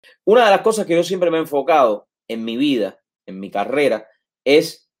Una de las cosas que yo siempre me he enfocado en mi vida, en mi carrera,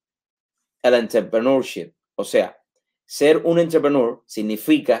 es el entrepreneurship. O sea, ser un entrepreneur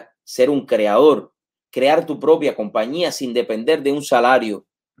significa ser un creador, crear tu propia compañía sin depender de un salario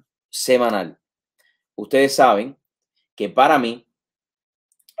semanal. Ustedes saben que para mí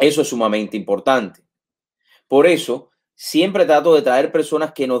eso es sumamente importante. Por eso, siempre trato de traer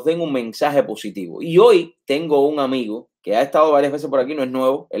personas que nos den un mensaje positivo. Y hoy tengo un amigo que ha estado varias veces por aquí, no es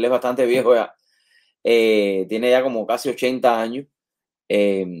nuevo, él es bastante viejo ya, tiene ya como casi 80 años.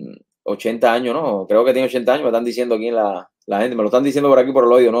 80 años, no, creo que tiene 80 años, me están diciendo aquí la gente, me lo están diciendo por aquí por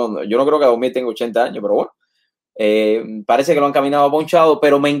el oído, no, yo no creo que Daumier tenga 80 años, pero bueno, parece que lo han caminado ponchado,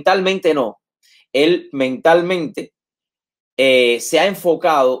 pero mentalmente no. Él mentalmente se ha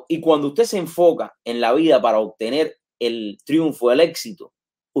enfocado, y cuando usted se enfoca en la vida para obtener el triunfo, el éxito,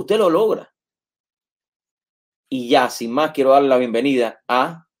 usted lo logra. Y ya, sin más, quiero darle la bienvenida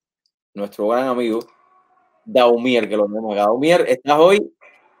a nuestro gran amigo Daumier, que lo tenemos acá. Daumier, estás hoy.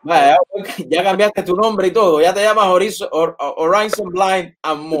 Vaya, ya cambiaste tu nombre y todo, ya te llamas Horizon Blind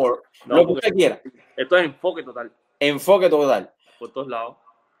and More. No, lo que usted quiera. Esto es enfoque total. Enfoque total. Por todos lados.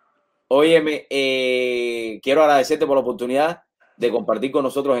 Óyeme, quiero agradecerte por la oportunidad de compartir con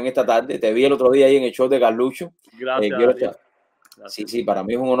nosotros en esta tarde. Te vi el otro día ahí en el show de Carlucho. Gracias. Sí, para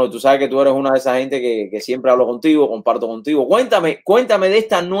mí es un honor. Tú sabes que tú eres una de esas gente que siempre hablo contigo, comparto contigo. Cuéntame de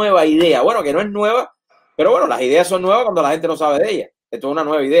esta nueva idea. Bueno, que no es nueva, pero bueno, las ideas son nuevas cuando la gente no sabe de ellas. Esto es una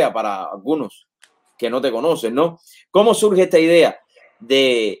nueva idea para algunos que no te conocen, ¿no? ¿Cómo surge esta idea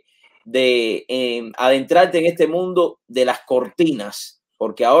de adentrarte en este mundo de las cortinas?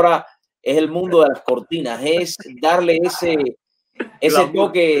 Porque ahora es el mundo de las cortinas, es darle ese glamour,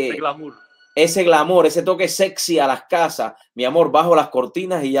 toque, ese glamour, ese toque sexy a las casas, mi amor, bajo las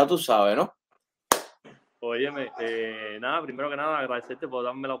cortinas y ya tú sabes, ¿no? Óyeme, nada, primero que nada agradecerte por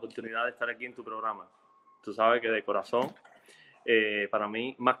darme la oportunidad de estar aquí en tu programa. Tú sabes que de corazón, para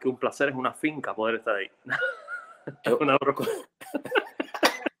mí, más que un placer, es una finca poder estar ahí. Una broma.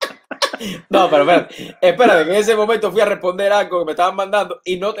 No, pero espérate, que en ese momento fui a responder algo que me estaban mandando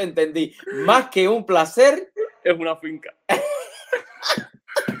y no te entendí. Más que un placer, es una finca.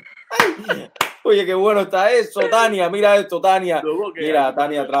 Oye, qué bueno está eso, Tania. Mira esto, Tania. Mira,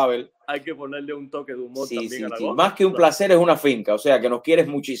 Tania Travel. Hay que ponerle un toque de humor también a la sí. cosa. Más que un placer es una finca, o sea, que nos quieres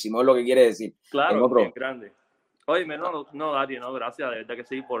muchísimo, es lo que quiere decir. Claro, bien grande. Oye, no, Dari, no, gracias, de verdad que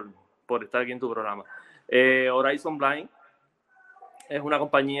sí, por estar aquí en tu programa. Horizon Blind es una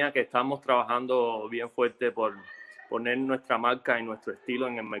compañía que estamos trabajando bien fuerte por poner nuestra marca y nuestro estilo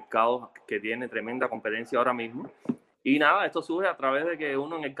en el mercado, que tiene tremenda competencia ahora mismo. Y nada, esto surge a través de que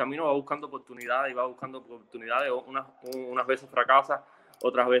uno en el camino va buscando oportunidades unas veces fracasa,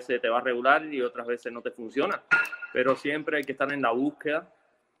 otras veces te va regular y otras veces no te funciona. Pero siempre hay que estar en la búsqueda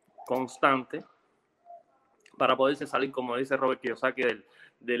constante para poderse salir, como dice Robert Kiyosaki,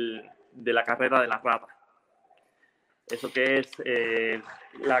 de la carrera de la rata. Eso que es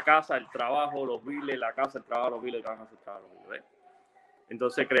la casa, el trabajo, los biles, la casa, el trabajo, los biles, la casa, el trabajo, los biles.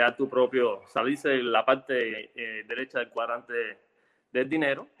 Entonces, crear tu propio, salirse de la parte derecha del cuadrante del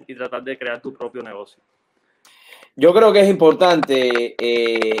dinero y tratar de crear tu propio negocio. Yo creo que es importante,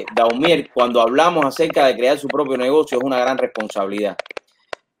 Daumier, cuando hablamos acerca de crear su propio negocio, es una gran responsabilidad.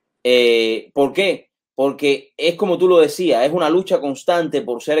 ¿Por qué? Porque es como tú lo decías, es una lucha constante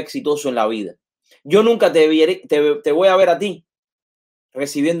por ser exitoso en la vida. Yo nunca te voy a ver a ti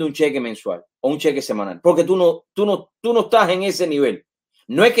recibiendo un cheque mensual o un cheque semanal, porque tú no estás en ese nivel.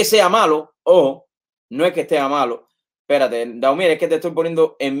 No es que sea malo, ojo, no es que esté malo. Espérate, Daumier, es que te estoy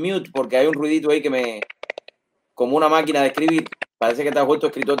poniendo en mute porque hay un ruidito ahí como una máquina de escribir. Parece que te has vuelto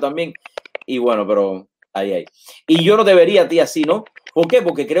escritor también. Y bueno, pero ahí. Y yo no te vería a ti así, ¿no? ¿Por qué?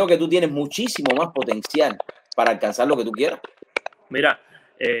 Porque creo que tú tienes muchísimo más potencial para alcanzar lo que tú quieras. Mira,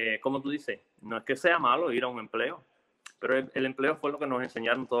 como tú dices, no es que sea malo ir a un empleo, pero el empleo fue lo que nos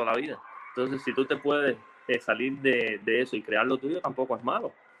enseñaron toda la vida. Entonces, si tú te puedes salir de eso y crear lo tuyo, tampoco es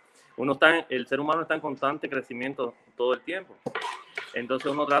malo. El ser humano está en constante crecimiento todo el tiempo.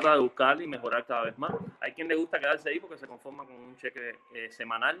 Entonces uno trata de buscar y mejorar cada vez más. Hay quien le gusta quedarse ahí porque se conforma con un cheque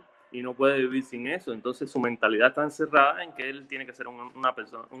semanal y no puede vivir sin eso. Entonces su mentalidad está encerrada en que él tiene que ser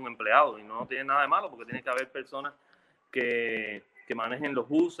un empleado, y no tiene nada de malo, porque tiene que haber personas que manejen los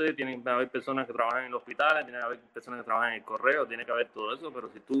buses, tiene que haber personas que trabajan en los hospitales, tiene que haber personas que trabajan en el correo, tiene que haber todo eso. Pero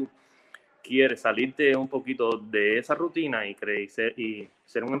si tú quieres salirte un poquito de esa rutina y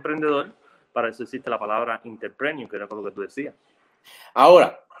ser un emprendedor, para eso existe la palabra entrepreneur, que era lo que tú decías.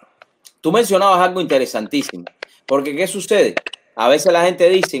 Ahora, tú mencionabas algo interesantísimo, porque ¿qué sucede? A veces la gente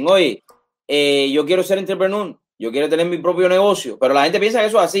dice, oye, yo quiero ser entrepreneur, yo quiero tener mi propio negocio, pero la gente piensa que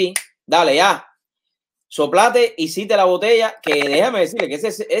eso es así. Dale, ya. Soplate y cite la botella, que déjame decirle que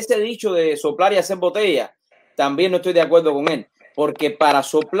ese dicho de soplar y hacer botella, también no estoy de acuerdo con él, porque para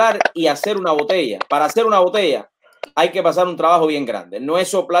soplar y hacer una botella, para hacer una botella, hay que pasar un trabajo bien grande. No es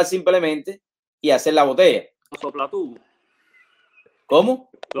soplar simplemente y hacer la botella. Los soplatubos. ¿Cómo?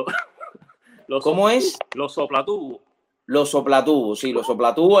 ¿Cómo es? Los soplatubos. Los soplatubos, sí, los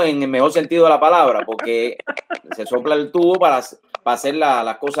soplatubos en el mejor sentido de la palabra, porque se sopla el tubo para hacer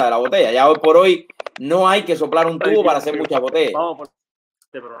las cosas de la botella. Ya hoy por hoy no hay que soplar un tubo para hacer muchas botellas. Vamos por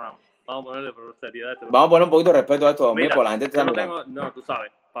este programa. Vamos a ponerle seriedad a este programa. Vamos a poner un poquito de respeto a esto, Daumier, Mira, por la gente está no, tú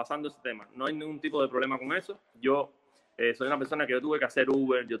sabes, pasando ese tema, no hay ningún tipo de problema con eso. Yo soy una persona que yo tuve que hacer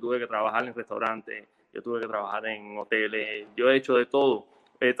Uber, yo tuve que trabajar en restaurantes, yo tuve que trabajar en hoteles, yo he hecho de todo.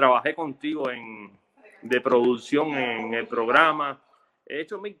 Trabajé contigo de producción en el programa. He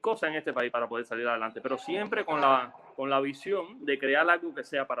hecho 1000 cosas en este país para poder salir adelante, pero siempre con la visión de crear algo que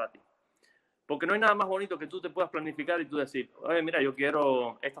sea para ti. Porque no hay nada más bonito que tú te puedas planificar y tú decir, oye, mira, yo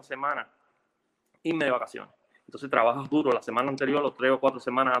quiero esta semana irme de vacaciones. Entonces trabajas duro la semana anterior, los 3 o 4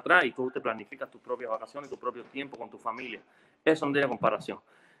 semanas atrás, y tú te planificas tus propias vacaciones, tu propio tiempo con tu familia. Eso no tiene comparación.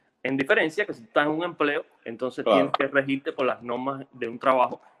 En diferencia que si estás en un empleo, entonces claro, tienes que regirte por las normas de un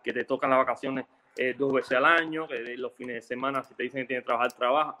trabajo, que te tocan las vacaciones 2 veces al año, que los fines de semana, si te dicen que tienes que trabajar,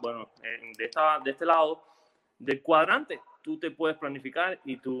 trabaja. Bueno, de este lado del cuadrante, tú te puedes planificar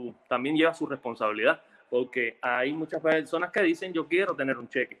y tú también llevas su responsabilidad, porque hay muchas personas que dicen, yo quiero tener un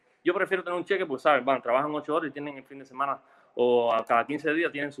cheque. Yo prefiero tener un cheque porque, ¿sabes? Trabajan 8 horas y tienen el fin de semana o a cada 15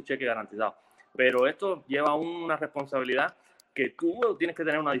 días tienen su cheque garantizado. Pero esto lleva una responsabilidad que tú tienes que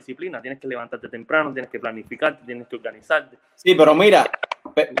tener una disciplina, tienes que levantarte temprano, tienes que planificarte, tienes que organizarte. Sí, pero mira,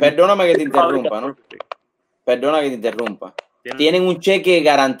 perdóname que te interrumpa, ¿no? Perdona que te interrumpa. Tienen un cheque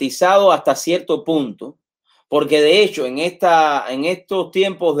garantizado hasta cierto punto, porque de hecho en estos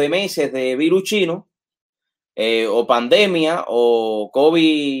tiempos de meses de virus chino, o pandemia, o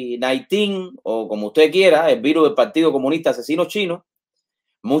COVID-19, o como usted quiera, el virus del Partido Comunista Asesino Chino,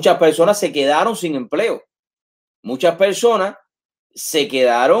 muchas personas se quedaron sin empleo. Muchas personas se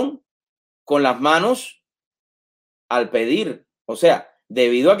quedaron con las manos al pedir. O sea,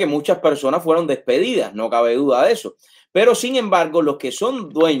 debido a que muchas personas fueron despedidas, no cabe duda de eso. Pero sin embargo, los que son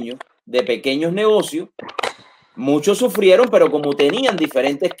dueños de pequeños negocios, muchos sufrieron, pero como tenían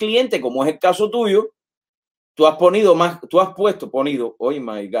diferentes clientes, como es el caso tuyo, tú has puesto, oh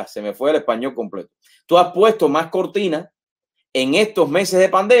my God, se me fue el español completo. Tú has puesto más cortinas en estos meses de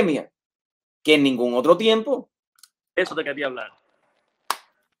pandemia que en ningún otro tiempo. Eso te quería hablar.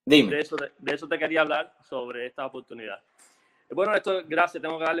 Dime. De eso te quería hablar, sobre esta oportunidad. Bueno, gracias,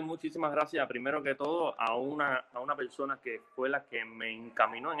 tengo que darle muchísimas gracias, primero que todo, a una persona que fue la que me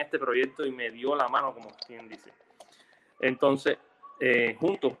encaminó en este proyecto y me dio la mano, como quien dice. Entonces,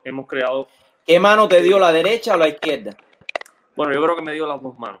 juntos hemos creado... ¿Qué mano te dio, la derecha o la izquierda? Bueno, yo creo que me dio las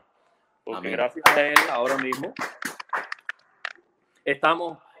dos manos. Porque amén, gracias a él, ahora mismo,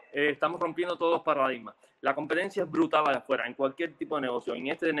 estamos rompiendo todos los paradigmas. La competencia es brutal allá afuera, en cualquier tipo de negocio. En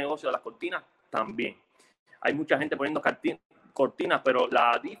este negocio de las cortinas, también. Hay mucha gente poniendo cortinas, pero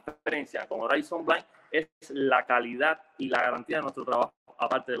la diferencia con Horizon Blind es la calidad y la garantía de nuestro trabajo,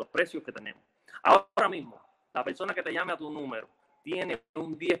 aparte de los precios que tenemos. Ahora mismo, la persona que te llame a tu número tiene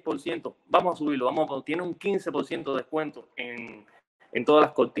un 10%, vamos a subirlo, tiene un 15% de descuento en todas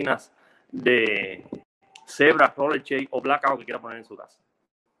las cortinas de Zebra, Roller Shade o Blackout que quiera poner en su casa.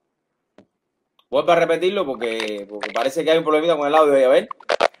 Vuelvo a repetirlo porque parece que hay un problemita con el audio. A ver.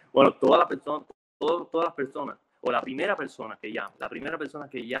 Bueno, todas las personas, o la primera persona que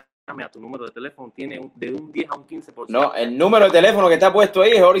llame a tu número de teléfono tiene de un 10 a un 15%. No, el número de teléfono que está puesto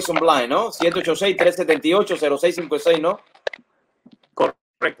ahí es Horizon Blind, ¿no? 786-378-0656, ¿no?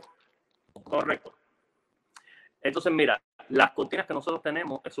 Correcto. Entonces, mira, las cortinas que nosotros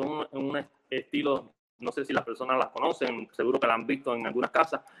tenemos son un estilo, no sé si las personas las conocen, seguro que la han visto en algunas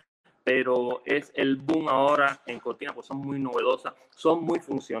casas, pero es el boom ahora en cortinas, pues son muy novedosas, son muy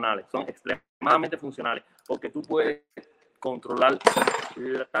funcionales, son extremadamente funcionales, porque tú puedes controlar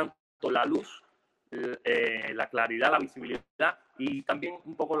tanto la luz, la claridad, la visibilidad y también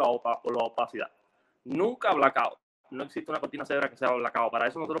un poco la opacidad. Nunca blackout. No existe una cortina Zebra que sea blackout. Para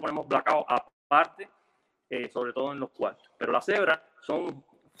eso nosotros ponemos blackout aparte, sobre todo en los cuartos. Pero las Zebra son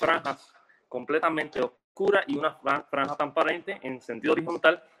franjas completamente oscuras y una franja transparente en sentido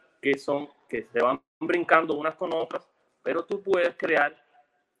horizontal que se van brincando unas con otras, pero tú puedes crear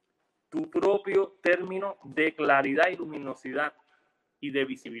tu propio término de claridad y luminosidad y de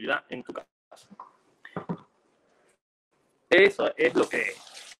visibilidad en tu casa. Eso es lo que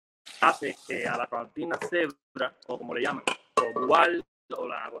es. hace a la cortina cebra, o como le llaman, o dual, o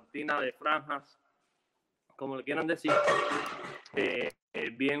la cortina de franjas, como le quieran decir,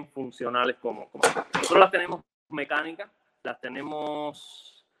 bien funcionales como. Nosotros las tenemos mecánicas, las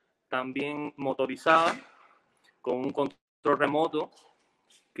tenemos también motorizadas, con un control remoto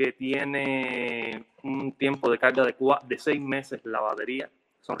que tiene un tiempo de carga de 6 meses la batería,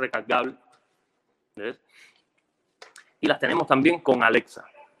 son recargables. ¿Ves? Y las tenemos también con Alexa.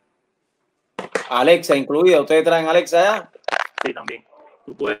 Alexa incluida, ¿ustedes traen Alexa ya? Sí, también.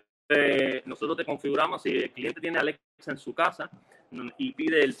 Tú puedes, nosotros te configuramos, si el cliente tiene Alexa en su casa y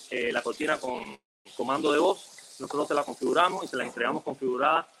pide la cortina con comando de voz, nosotros se la configuramos y se la entregamos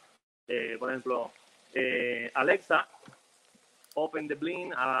configurada. Por ejemplo, Alexa, open the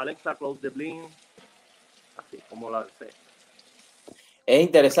blind, Alexa, close the blind, así como la desee. Es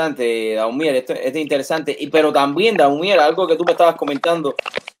interesante, Daumier, esto es interesante. Pero también, Daumier, algo que tú me estabas comentando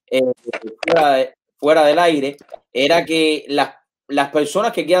fuera del aire, era que las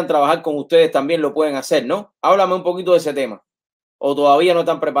personas que quieran trabajar con ustedes también lo pueden hacer, ¿no? Háblame un poquito de ese tema. ¿O todavía no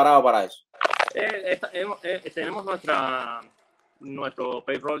están preparados para eso? Tenemos nuestro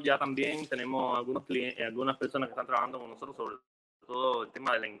payroll ya también. Tenemos algunos clientes, algunas personas que están trabajando con nosotros, sobre todo el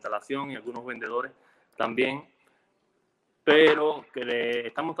tema de la instalación, y algunos vendedores también. Pero que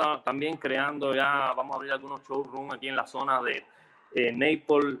estamos también creando, ya vamos a abrir algunos showrooms aquí en la zona de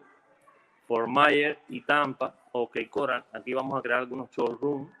Naples, Fort Myers y Tampa, o Coral. Aquí vamos a crear algunos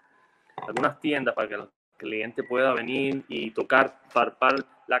showrooms, algunas tiendas para que el cliente pueda venir y tocar, palpar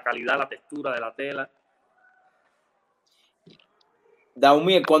la calidad, la textura de la tela.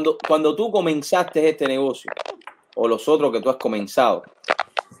 Daumier, cuando tú comenzaste este negocio, o los otros que tú has comenzado,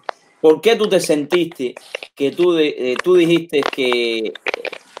 ¿por qué tú te sentiste que tú dijiste que...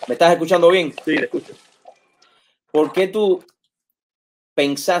 ¿Me estás escuchando bien? Sí, te escucho. ¿Por qué tú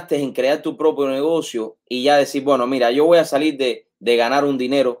pensaste en crear tu propio negocio y ya decir, bueno, mira, yo voy a salir de ganar un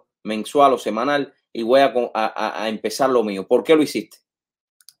dinero mensual o semanal y voy a empezar lo mío? ¿Por qué lo hiciste?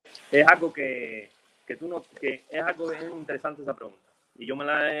 Es algo que es algo bien interesante esa pregunta. Y yo me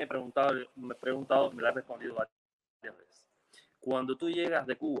la he preguntado, me la he respondido varias veces. Cuando tú llegas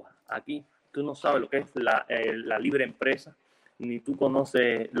de Cuba aquí, tú no sabes lo que es la libre empresa, ni tú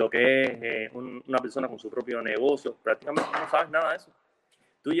conoces lo que es una persona con su propio negocio. Prácticamente no sabes nada de eso.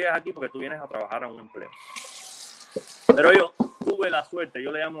 Tú llegas aquí porque tú vienes a trabajar a un empleo. Pero yo tuve la suerte,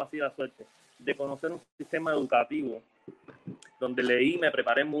 yo le llamo así la suerte, de conocer un sistema educativo donde leí, me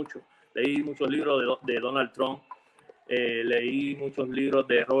preparé mucho. Leí muchos libros de Donald Trump, leí muchos libros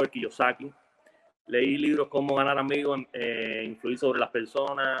de Robert Kiyosaki, leí libros Cómo ganar amigos, influir sobre las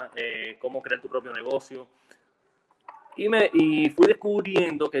personas, cómo crear tu propio negocio. Y fui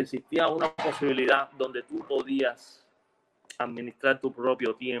descubriendo que existía una posibilidad donde tú podías administrar tu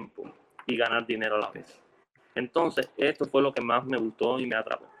propio tiempo y ganar dinero a la vez. Entonces, esto fue lo que más me gustó y me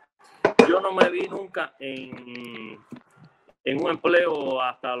atrapó. Yo no me vi nunca en un empleo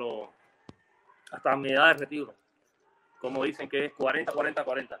hasta mi edad de retiro. Como dicen que es 40, 40,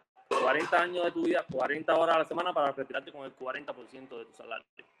 40. 40 años de tu vida, 40 horas a la semana para retirarte con el 40% de tu salario.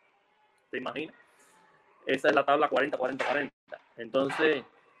 ¿Te imaginas? Esa es la tabla 40, 40, 40. Entonces,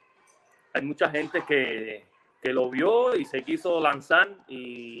 hay mucha gente que lo vio y se quiso lanzar,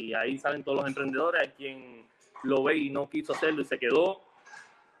 y ahí salen todos los emprendedores. Hay quien lo ve y no quiso hacerlo y se quedó.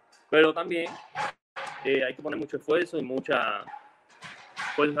 Pero también hay que poner mucho esfuerzo y mucha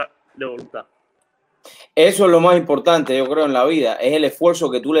fuerza de voluntad. Eso es lo más importante, yo creo, en la vida. Es el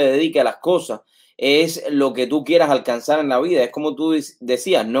esfuerzo que tú le dediques a las cosas. Es lo que tú quieras alcanzar en la vida. Es como tú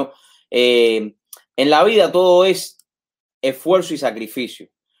decías, ¿no? En la vida todo es esfuerzo y sacrificio.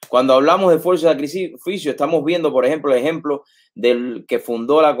 Cuando hablamos de esfuerzo y sacrificio, estamos viendo, por ejemplo, el ejemplo del que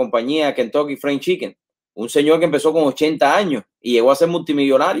fundó la compañía Kentucky Fried Chicken. Un señor que empezó con 80 años y llegó a ser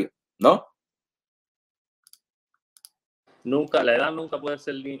multimillonario, ¿no? La edad nunca puede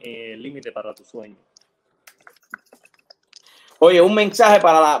ser límite para tu sueño. Oye, un mensaje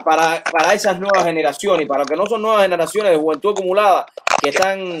para esas nuevas generaciones y para los que no son nuevas generaciones de juventud acumulada, que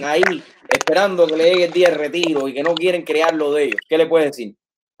están ahí esperando que le llegue el día de retiro y que no quieren crear lo de ellos. ¿Qué le puedes decir?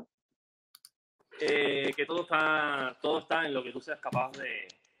 Que todo está en lo que tú seas capaz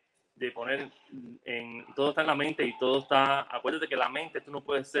de poner, todo está en la mente, y todo está, acuérdate que la mente, tú no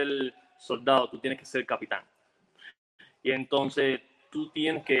puedes ser soldado, tú tienes que ser capitán. Y entonces tú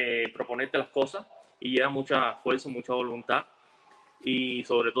tienes que proponerte las cosas y lleva mucha fuerza, mucha voluntad y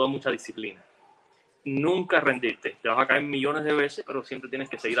sobre todo mucha disciplina. Nunca rendirte. Te vas a caer millones de veces, pero siempre tienes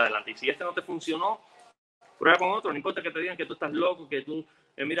que seguir adelante. Y si este no te funcionó, prueba con otro. No importa que te digan que tú estás loco, que tú,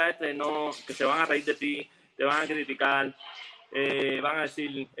 mira, no, que se van a reír de ti, te van a criticar. van a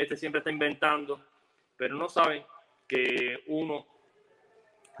decir, este siempre está inventando, pero no saben que uno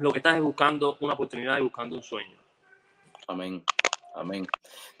lo que está es buscando una oportunidad y buscando un sueño. Amén. Amén.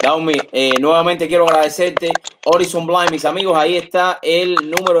 Daumier, nuevamente quiero agradecerte. Horizon Blind, mis amigos, ahí está el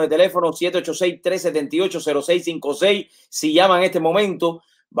número de teléfono 786-378-0656. Si llaman en este momento,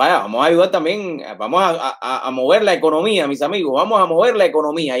 vaya, vamos a ayudar también, vamos a mover la economía, mis amigos, vamos a mover la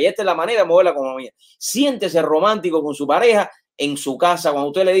economía y esta es la manera de mover la economía. Siéntese romántico con su pareja en su casa,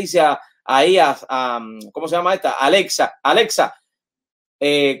 cuando usted le dice ¿cómo se llama esta? Alexa,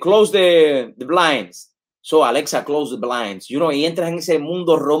 close the blinds. So, Alexa, close the blinds. Y entras en ese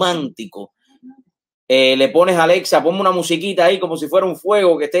mundo romántico. Le pones a Alexa, ponme una musiquita ahí como si fuera un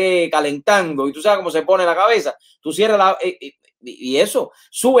fuego que esté calentando y tú sabes cómo se pone la cabeza. Tú cierras y eso,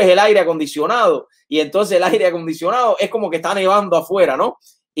 subes el aire acondicionado y entonces el aire acondicionado es como que está nevando afuera, ¿no?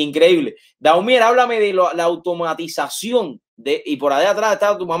 Increíble. Daumier, háblame de la automatización y por allá atrás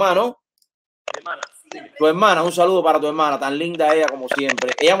está tu mamá, ¿no? Hermana. Tu hermana, un saludo para tu hermana, tan linda ella como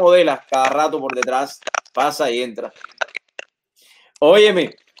siempre. Ella modela cada rato por detrás, pasa y entra.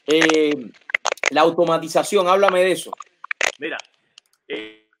 Óyeme, la automatización, háblame de eso. Mira,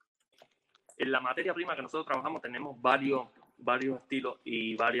 en la materia prima que nosotros trabajamos tenemos varios estilos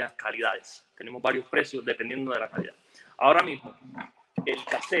y varias calidades. Tenemos varios precios dependiendo de la calidad. Ahora mismo, el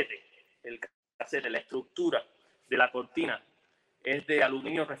casete, la estructura de la cortina es de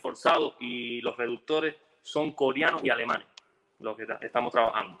aluminio reforzado y los reductores son coreanos y alemanes, los que estamos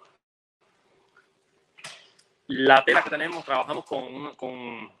trabajando. La tela que tenemos, trabajamos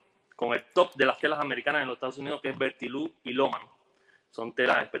con el top de las telas americanas en los Estados Unidos, que es Vertilux y Loman. Son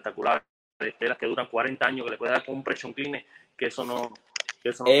telas espectaculares, telas que duran 40 años, que le puede dar con un pressure cleaner, que eso no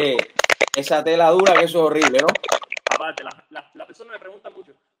esa tela dura, que eso es horrible, ¿no? Aparte, la persona me pregunta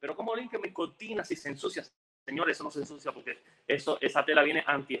mucho, pero ¿cómo limpio mis cortinas si se ensucia? Señores, eso no se ensucia porque esa tela viene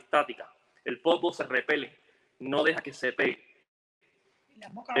antiestática. El polvo se repele, no deja que se pegue.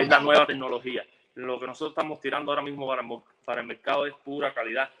 Es la nueva tecnología. Lo que nosotros estamos tirando ahora mismo para el mercado es pura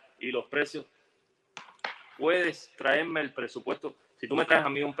calidad y los precios. Puedes traerme el presupuesto. Si tú me traes a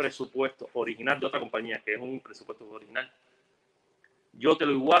mí un presupuesto original de otra compañía, que es un presupuesto original, yo te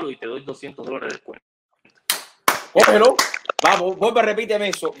lo igualo y te doy $200 de descuento. Cógelo. Vamos, vuelve,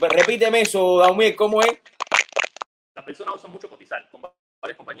 repíteme eso, Daumier, ¿cómo es? Las personas usan mucho cotizar con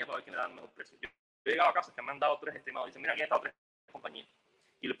varias compañías para ver quién le da el mejor precio. Yo he llegado a casas que me han dado 3 estimados. Dicen, mira, aquí han estado 3 compañías.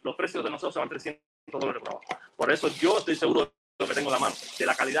 Y los precios de nosotros son $300 por abajo. Por eso yo estoy seguro de lo que tengo en la mano, de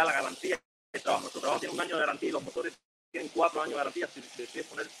la calidad, la garantía del trabajo. Nuestro trabajo tiene 1 año de garantía y los motores tienen 4 años de garantía si decides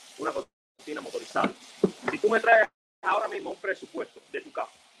poner una cortina motorizada. Si tú me traes ahora mismo un presupuesto de tu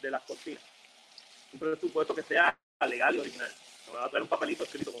casa, de las cortinas, un presupuesto que sea legal y original, me va a traer un papelito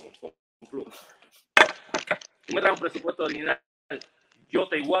escrito con pluma. Tú me traes un presupuesto original, yo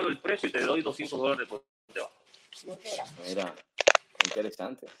te igualo el precio y te doy $200 por debajo. Mira,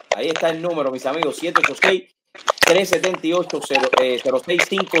 interesante. Ahí está el número, mis amigos,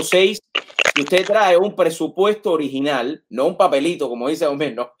 786-378-0656. Si usted trae un presupuesto original, no un papelito, como dice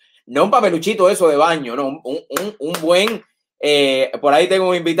Daumier, no un papeluchito eso de baño, no, un buen, por ahí tengo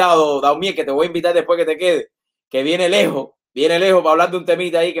un invitado, Daumier, que te voy a invitar después que te quede, que viene lejos para hablar de un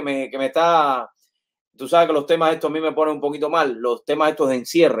temita ahí que me está, tú sabes que los temas estos a mí me ponen un poquito mal, los temas estos de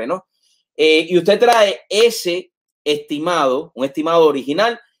encierre, ¿no? Y usted trae ese estimado, un estimado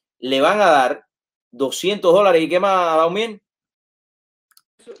original, le van a dar $200. ¿Y qué más, Daumier?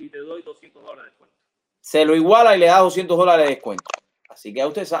 Y te doy $200 de descuento. Se lo iguala y le da $200 de descuento. Así que ya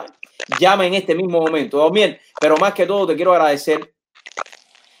usted sabe, llame en este mismo momento. Daumier, pero más que todo te quiero agradecer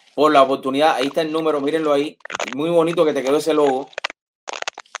por la oportunidad. Ahí está el número, mírenlo ahí. Muy bonito que te quedó ese logo.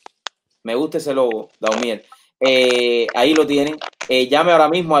 Me gusta ese logo, Daumier. Ahí lo tienen. Llame ahora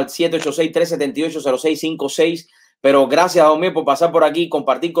mismo al 786-378-0656. Pero gracias, Daumier, por pasar por aquí,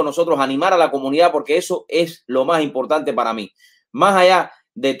 compartir con nosotros, animar a la comunidad, porque eso es lo más importante para mí. Más allá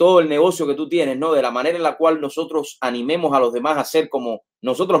de todo el negocio que tú tienes, ¿no? De la manera en la cual nosotros animemos a los demás a ser como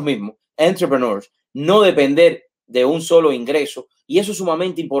nosotros mismos, entrepreneurs, no depender de un solo ingreso. Y eso es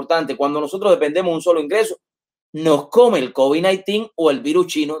sumamente importante. Cuando nosotros dependemos de un solo ingreso, nos come el COVID-19 o el virus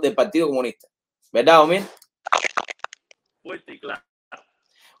chino del Partido Comunista. ¿Verdad, Daumier? Fuerte y claro.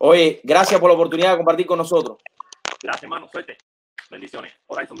 Oye, gracias por la oportunidad de compartir con nosotros. Gracias, hermano. Suerte. Bendiciones.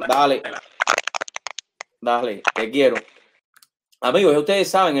 Dale, te quiero. Amigos, ustedes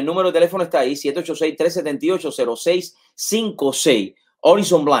saben, el número de teléfono está ahí, 786-378-0656,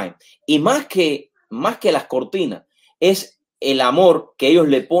 Horizon Blind. Y más que las cortinas, es el amor que ellos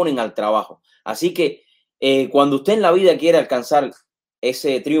le ponen al trabajo. Así que cuando usted en la vida quiere alcanzar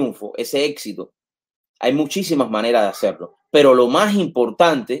ese triunfo, ese éxito, hay muchísimas maneras de hacerlo. Pero lo más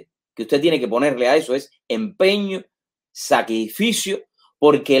importante que usted tiene que ponerle a eso es empeño, sacrificio,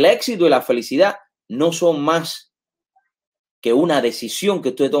 porque el éxito y la felicidad no son más que una decisión que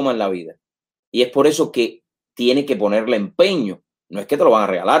usted toma en la vida. Y es por eso que tiene que ponerle empeño. No es que te lo van a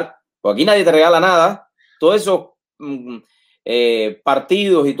regalar, porque aquí nadie te regala nada. Todos esos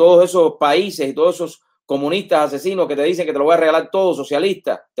partidos y todos esos países y todos esos comunistas asesinos que te dicen que te lo voy a regalar todo,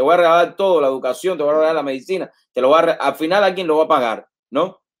 socialista, te voy a regalar todo, la educación, te voy a regalar la medicina, te lo va a al final alguien lo va a pagar,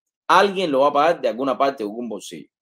 ¿no? Alguien lo va a pagar de alguna parte, de algún bolsillo.